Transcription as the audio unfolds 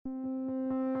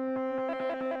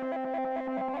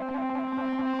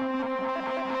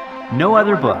No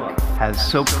other book has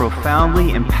so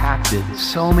profoundly impacted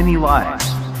so many lives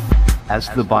as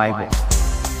the Bible.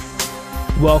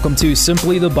 Welcome to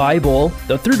Simply the Bible,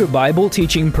 the Through the Bible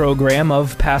teaching program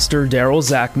of Pastor Daryl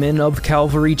Zachman of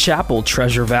Calvary Chapel,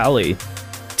 Treasure Valley.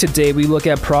 Today we look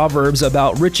at Proverbs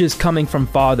about riches coming from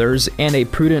fathers and a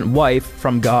prudent wife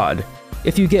from God.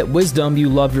 If you get wisdom, you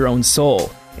love your own soul.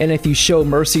 And if you show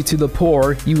mercy to the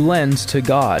poor, you lend to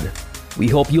God. We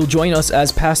hope you'll join us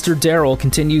as Pastor Daryl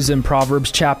continues in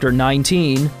Proverbs chapter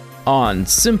 19 on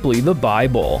Simply the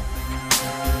Bible.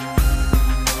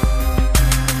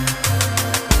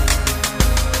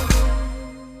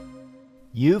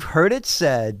 You've heard it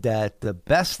said that the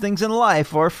best things in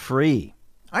life are free.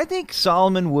 I think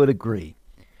Solomon would agree.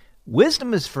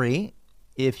 Wisdom is free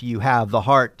if you have the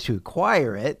heart to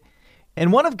acquire it,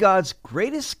 and one of God's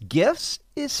greatest gifts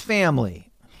is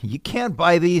family. You can't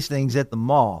buy these things at the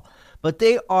mall, but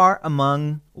they are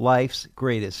among life's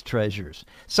greatest treasures.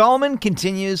 Solomon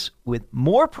continues with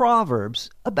more Proverbs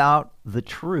about the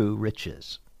true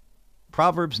riches.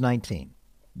 Proverbs 19.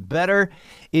 Better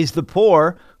is the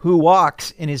poor who walks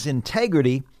in his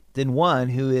integrity than one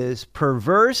who is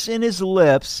perverse in his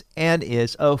lips and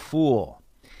is a fool.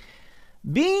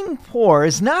 Being poor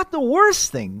is not the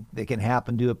worst thing that can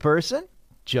happen to a person.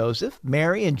 Joseph,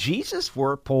 Mary, and Jesus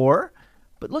were poor,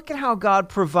 but look at how God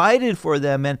provided for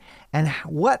them and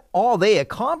what all they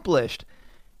accomplished.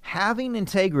 Having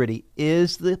integrity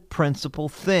is the principal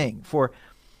thing. For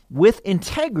with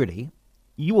integrity,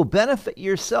 you will benefit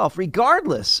yourself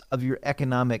regardless of your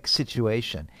economic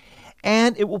situation.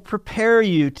 And it will prepare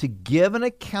you to give an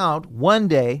account one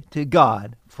day to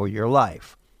God for your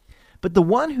life. But the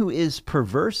one who is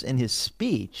perverse in his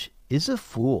speech is a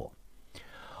fool.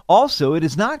 Also, it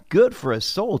is not good for a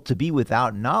soul to be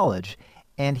without knowledge,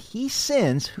 and he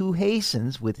sins who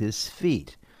hastens with his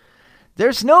feet.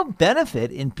 There's no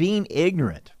benefit in being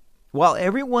ignorant. While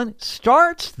everyone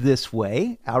starts this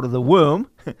way out of the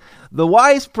womb, the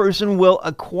wise person will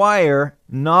acquire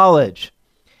knowledge.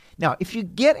 Now, if you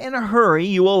get in a hurry,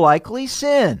 you will likely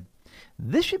sin.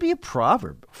 This should be a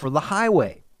proverb for the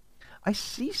highway. I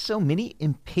see so many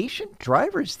impatient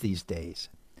drivers these days.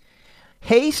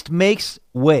 Haste makes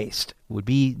waste would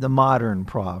be the modern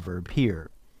proverb here.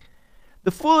 The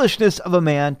foolishness of a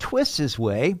man twists his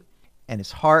way, and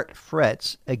his heart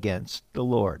frets against the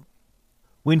Lord.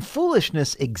 When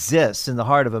foolishness exists in the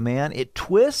heart of a man, it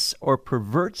twists or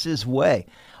perverts his way.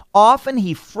 Often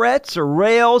he frets or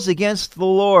rails against the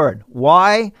Lord.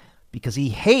 Why? Because he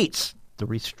hates the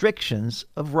restrictions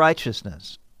of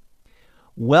righteousness.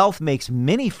 Wealth makes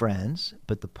many friends,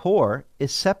 but the poor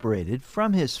is separated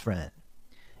from his friend.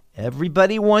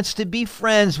 Everybody wants to be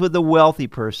friends with a wealthy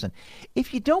person.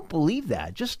 If you don't believe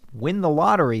that, just win the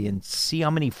lottery and see how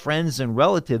many friends and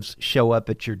relatives show up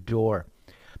at your door.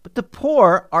 But the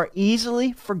poor are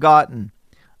easily forgotten.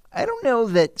 I don't know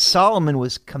that Solomon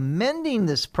was commending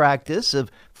this practice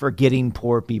of forgetting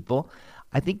poor people.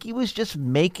 I think he was just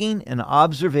making an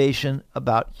observation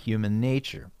about human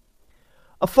nature.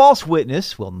 A false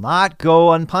witness will not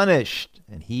go unpunished,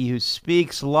 and he who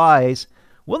speaks lies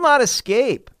will not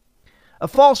escape. A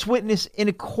false witness in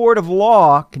a court of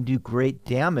law can do great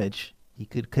damage. He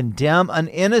could condemn an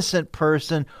innocent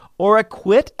person or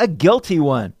acquit a guilty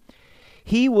one.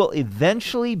 He will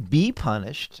eventually be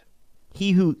punished.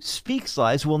 He who speaks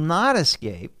lies will not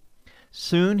escape.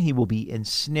 Soon he will be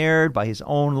ensnared by his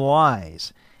own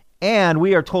lies. And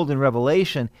we are told in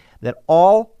Revelation that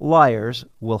all liars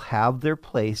will have their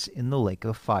place in the lake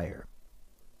of fire.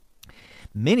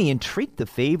 Many entreat the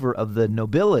favor of the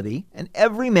nobility, and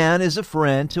every man is a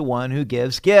friend to one who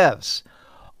gives gifts.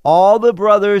 All the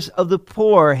brothers of the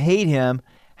poor hate him.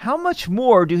 How much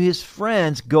more do his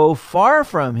friends go far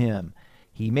from him?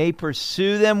 He may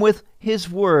pursue them with his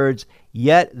words,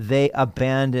 yet they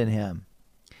abandon him.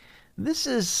 This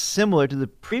is similar to the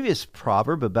previous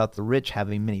proverb about the rich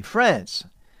having many friends.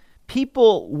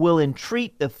 People will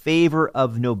entreat the favor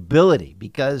of nobility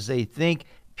because they think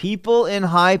people in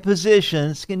high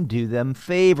positions can do them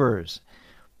favors.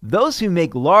 Those who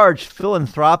make large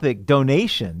philanthropic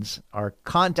donations are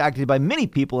contacted by many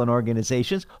people and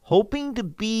organizations hoping to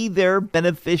be their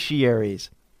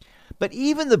beneficiaries. But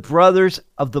even the brothers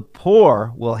of the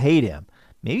poor will hate him.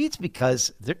 Maybe it's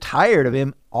because they're tired of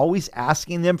him always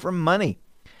asking them for money.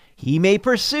 He may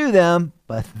pursue them,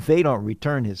 but they don't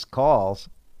return his calls.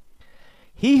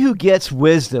 He who gets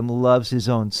wisdom loves his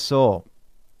own soul.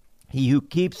 He who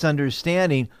keeps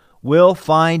understanding will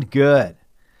find good.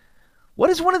 What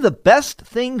is one of the best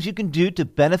things you can do to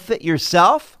benefit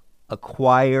yourself?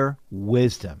 Acquire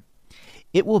wisdom.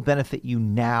 It will benefit you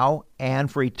now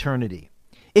and for eternity.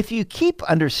 If you keep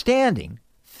understanding,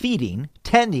 feeding,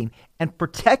 tending, and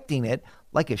protecting it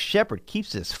like a shepherd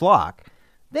keeps his flock,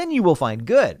 then you will find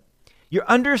good. Your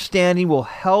understanding will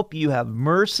help you have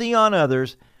mercy on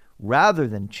others rather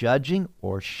than judging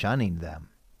or shunning them.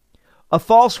 A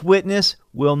false witness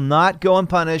will not go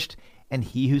unpunished, and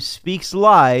he who speaks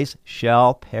lies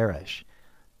shall perish.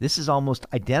 This is almost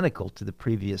identical to the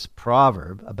previous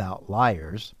proverb about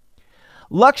liars.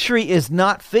 Luxury is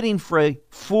not fitting for a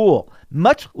fool,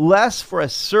 much less for a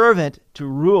servant to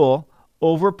rule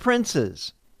over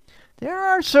princes. There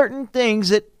are certain things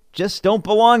that just don't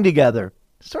belong together.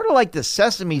 Sort of like the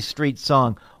Sesame Street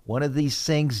song, one of these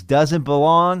things doesn't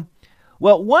belong.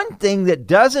 Well, one thing that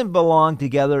doesn't belong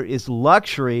together is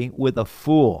luxury with a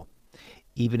fool.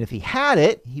 Even if he had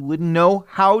it, he wouldn't know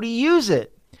how to use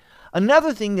it.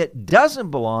 Another thing that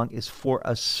doesn't belong is for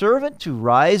a servant to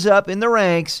rise up in the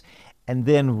ranks and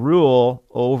then rule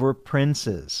over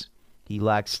princes. He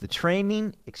lacks the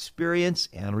training, experience,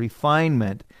 and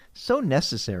refinement so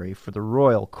necessary for the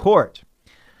royal court.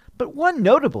 But one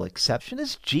notable exception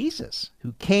is Jesus,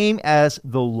 who came as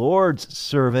the Lord's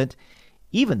servant,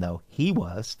 even though he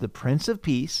was the Prince of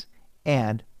Peace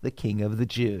and the King of the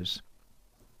Jews.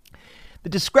 The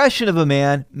discretion of a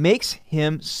man makes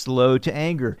him slow to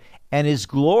anger, and his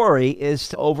glory is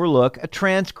to overlook a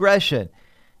transgression.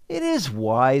 It is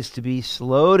wise to be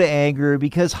slow to anger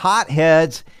because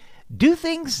hotheads do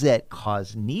things that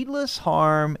cause needless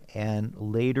harm and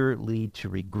later lead to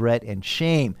regret and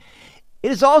shame.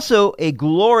 It is also a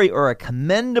glory or a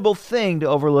commendable thing to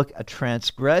overlook a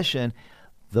transgression.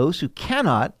 Those who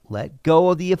cannot let go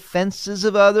of the offenses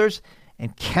of others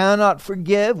and cannot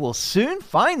forgive will soon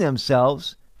find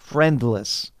themselves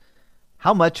friendless.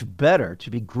 How much better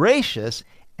to be gracious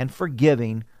and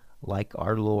forgiving like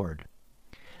our Lord.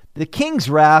 The king's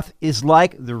wrath is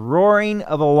like the roaring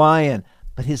of a lion,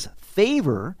 but his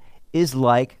favor is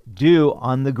like dew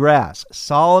on the grass.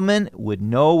 Solomon would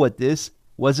know what this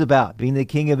was about, being the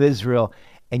king of Israel,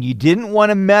 and you didn't want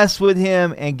to mess with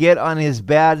him and get on his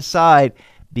bad side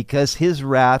because his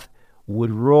wrath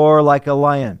would roar like a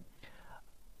lion.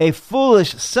 A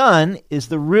foolish son is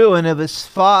the ruin of his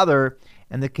father,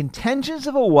 and the contentions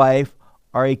of a wife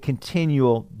are a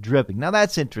continual dripping. Now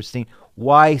that's interesting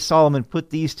why Solomon put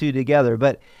these two together,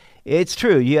 but it's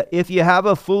true. If you have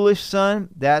a foolish son,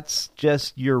 that's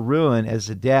just your ruin as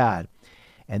a dad.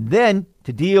 And then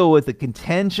to deal with the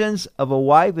contentions of a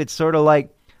wife, it's sort of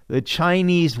like the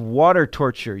Chinese water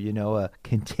torture, a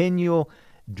continual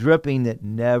dripping that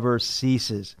never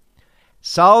ceases.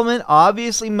 Solomon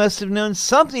obviously must have known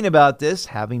something about this,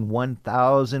 having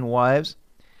 1,000 wives.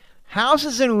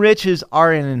 Houses and riches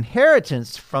are an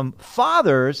inheritance from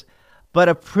fathers, but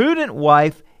a prudent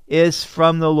wife is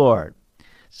from the Lord.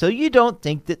 So you don't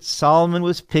think that Solomon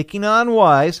was picking on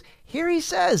wives. Here he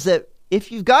says that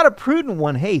if you've got a prudent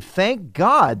one, hey, thank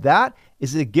God. That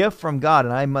is a gift from God,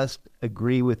 and I must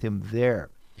agree with him there.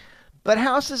 But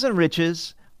houses and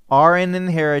riches are an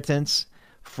inheritance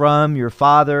from your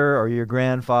father or your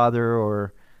grandfather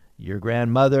or your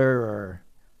grandmother or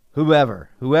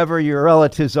whoever your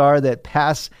relatives are that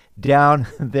pass down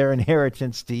their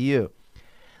inheritance to you.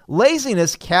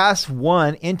 Laziness casts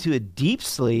one into a deep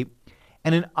sleep,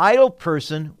 and an idle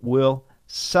person will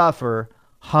suffer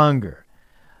hunger.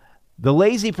 The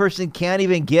lazy person can't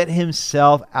even get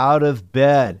himself out of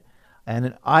bed, and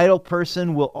an idle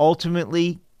person will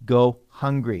ultimately go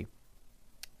hungry.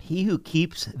 He who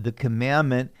keeps the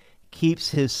commandment keeps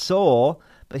his soul,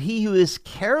 but he who is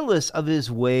careless of his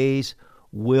ways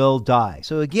will die.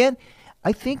 So again,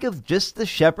 I think of just the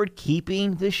shepherd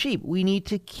keeping the sheep. We need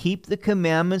to keep the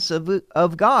commandments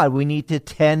of God. We need to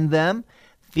tend them,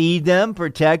 feed them,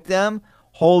 protect them,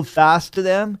 hold fast to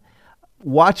them,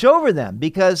 watch over them.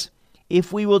 Because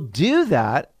if we will do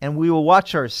that and we will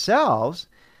watch ourselves,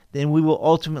 then we will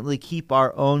ultimately keep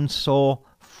our own soul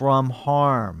from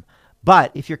harm.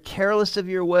 But if you're careless of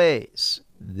your ways,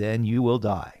 then you will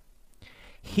die.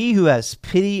 He who has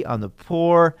pity on the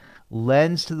poor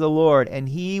lends to the Lord, and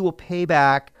he will pay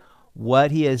back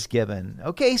what he has given.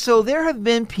 Okay, so there have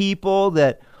been people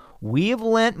that we have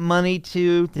lent money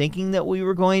to thinking that we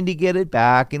were going to get it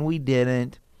back, and we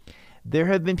didn't. There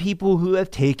have been people who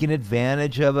have taken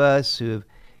advantage of us, who have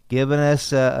given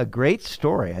us a great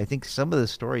story. I think some of the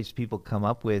stories people come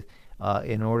up with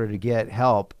in order to get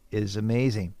help is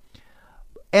amazing.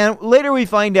 And later we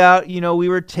find out, we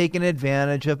were taken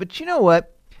advantage of. But you know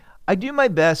what? I do my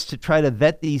best to try to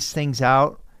vet these things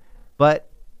out. But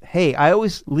hey, I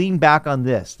always lean back on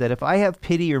this, that if I have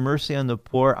pity or mercy on the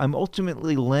poor, I'm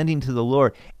ultimately lending to the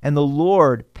Lord. And the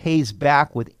Lord pays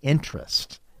back with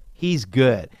interest. He's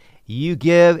good. You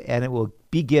give and it will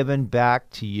be given back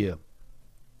to you.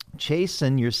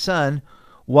 Chasten your son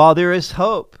while there is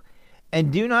hope,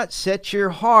 and do not set your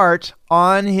heart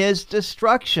on his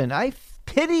destruction. I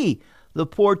pity the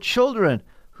poor children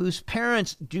whose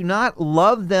parents do not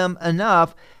love them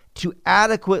enough to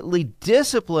adequately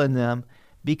discipline them,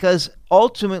 because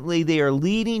ultimately they are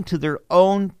leading to their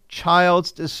own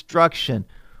child's destruction.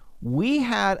 We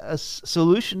had a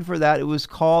solution for that. It was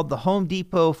called the Home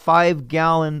Depot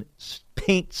 5-gallon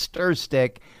paint stir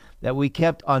stick that we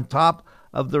kept on top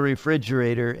of the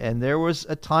refrigerator. And there was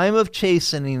a time of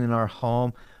chastening in our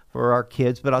home for our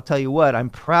kids. But I'll tell you what, I'm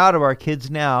proud of our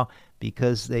kids now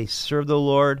because they serve the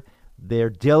Lord. They're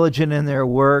diligent in their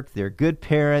work. They're good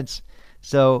parents.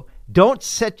 So don't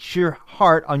set your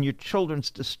heart on your children's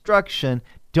destruction.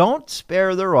 Don't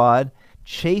spare the rod.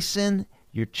 Chasten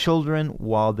your children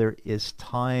while there is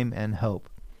time and hope.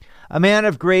 A man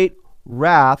of great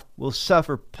wrath will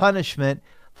suffer punishment,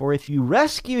 for if you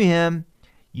rescue him,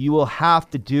 you will have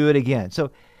to do it again.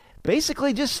 So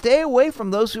basically, just stay away from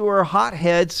those who are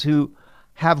hotheads, who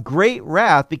have great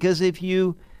wrath, because if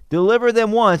you deliver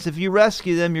them once, if you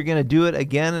rescue them, you're going to do it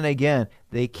again and again.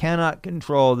 They cannot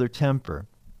control their temper.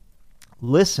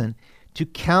 Listen to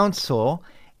counsel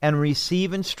and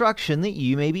receive instruction, that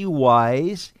you may be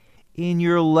wise in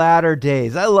your latter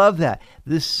days. I love that.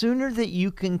 The sooner that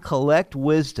you can collect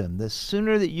wisdom, the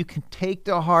sooner that you can take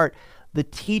to heart the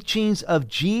teachings of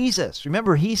Jesus.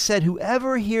 Remember, he said,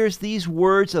 whoever hears these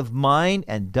words of mine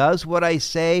and does what I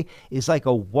say is like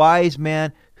a wise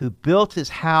man who built his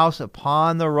house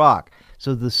upon the rock.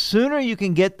 So the sooner you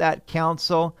can get that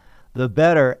counsel, the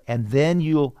better, and then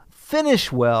you'll finish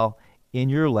well in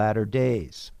your latter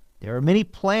days. There are many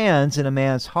plans in a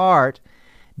man's heart.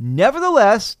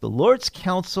 Nevertheless, the Lord's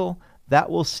counsel, that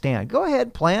will stand. Go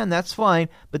ahead, plan, that's fine,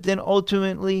 but then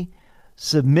ultimately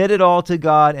submit it all to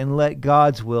God and let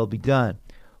God's will be done.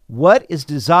 What is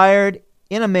desired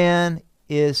in a man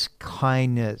is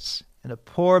kindness, and a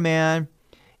poor man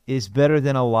is better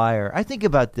than a liar. I think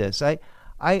about this.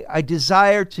 I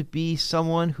desire to be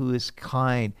someone who is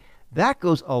kind. That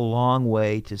goes a long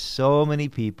way to so many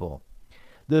people.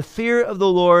 The fear of the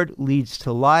Lord leads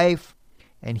to life,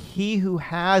 and he who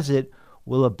has it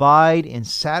will abide in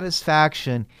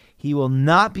satisfaction. He will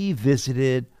not be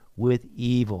visited with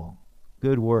evil.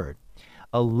 Good word.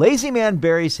 A lazy man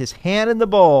buries his hand in the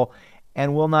bowl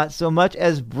and will not so much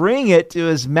as bring it to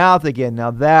his mouth again.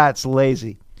 Now that's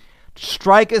lazy.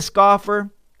 Strike a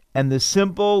scoffer, and the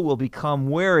simple will become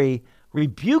wary.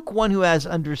 Rebuke one who has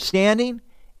understanding,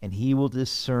 and he will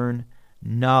discern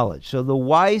knowledge. So the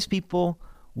wise people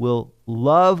will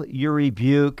love your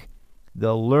rebuke.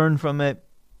 They'll learn from it.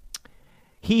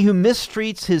 He who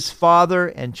mistreats his father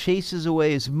and chases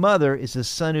away his mother is a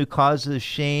son who causes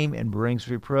shame and brings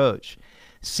reproach.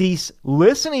 Cease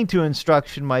listening to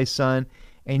instruction, my son,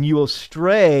 and you will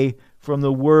stray from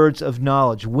the words of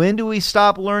knowledge. When do we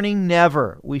stop learning?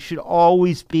 Never. We should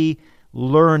always be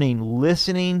learning,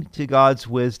 listening to God's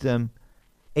wisdom.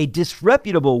 A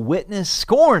disreputable witness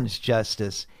scorns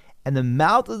justice, and the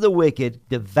mouth of the wicked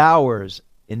devours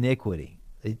iniquity.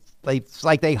 It's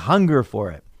like they hunger for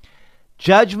it.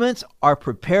 Judgments are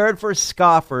prepared for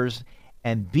scoffers,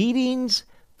 and beatings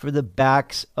for the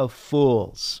backs of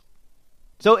fools.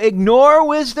 So ignore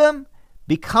wisdom,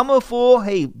 become a fool.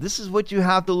 Hey, this is what you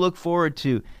have to look forward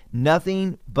to.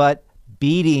 Nothing but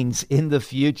beatings in the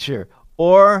future.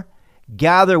 Or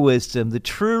gather wisdom, the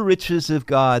true riches of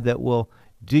God that will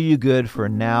do you good for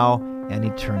now and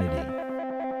eternity.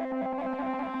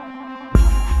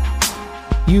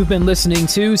 You've been listening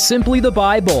to Simply the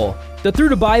Bible, the Through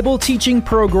the Bible teaching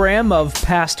program of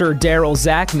Pastor Daryl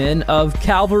Zachman of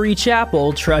Calvary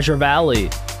Chapel, Treasure Valley.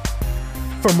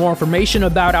 For more information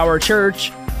about our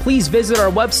church, please visit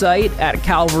our website at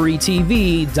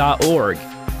calvarytv.org.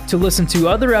 To listen to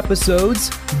other episodes,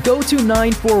 go to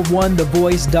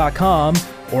 941thevoice.com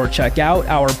or check out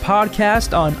our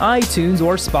podcast on iTunes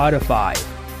or Spotify.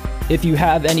 If you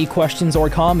have any questions or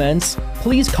comments,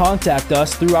 please contact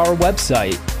us through our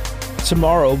website.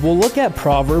 Tomorrow, we'll look at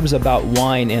Proverbs about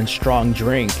wine and strong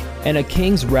drink, and a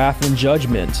king's wrath and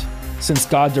judgment. Since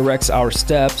God directs our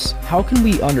steps, how can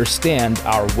we understand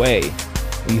our way?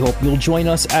 We hope you'll join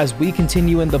us as we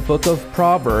continue in the book of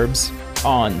Proverbs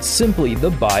on Simply the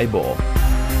Bible.